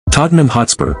Tottenham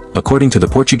Hotspur, according to the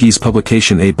Portuguese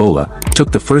publication A Bola,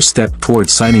 took the first step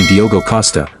towards signing Diogo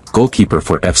Costa, goalkeeper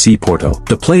for FC Porto.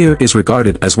 The player is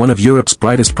regarded as one of Europe's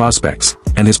brightest prospects,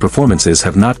 and his performances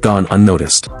have not gone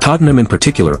unnoticed. Tottenham in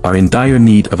particular are in dire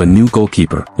need of a new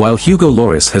goalkeeper. While Hugo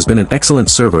Lloris has been an excellent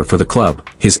server for the club,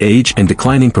 his age and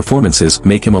declining performances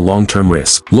make him a long-term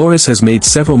risk. Lloris has made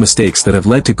several mistakes that have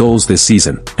led to goals this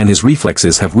season, and his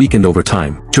reflexes have weakened over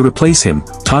time. To replace him,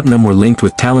 Tottenham were linked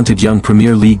with talented young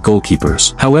Premier League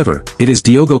goalkeepers. However, it is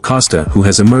Diogo Costa who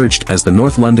has emerged as the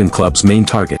North London club's main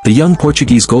target. The young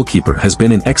Portuguese goalkeeper has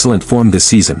been in excellent form this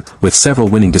season, with several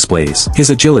winning displays. His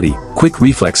agility, quick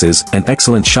reflexes, and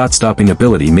excellent shot-stopping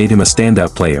ability made him a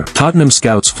standout player. Tottenham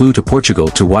scouts flew to Portugal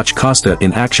to watch Costa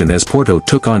in action as Porto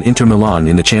took on Inter Milan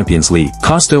in the Champions League.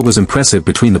 Costa was impressive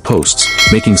between the posts,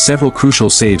 making several crucial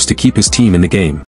saves to keep his team in the game.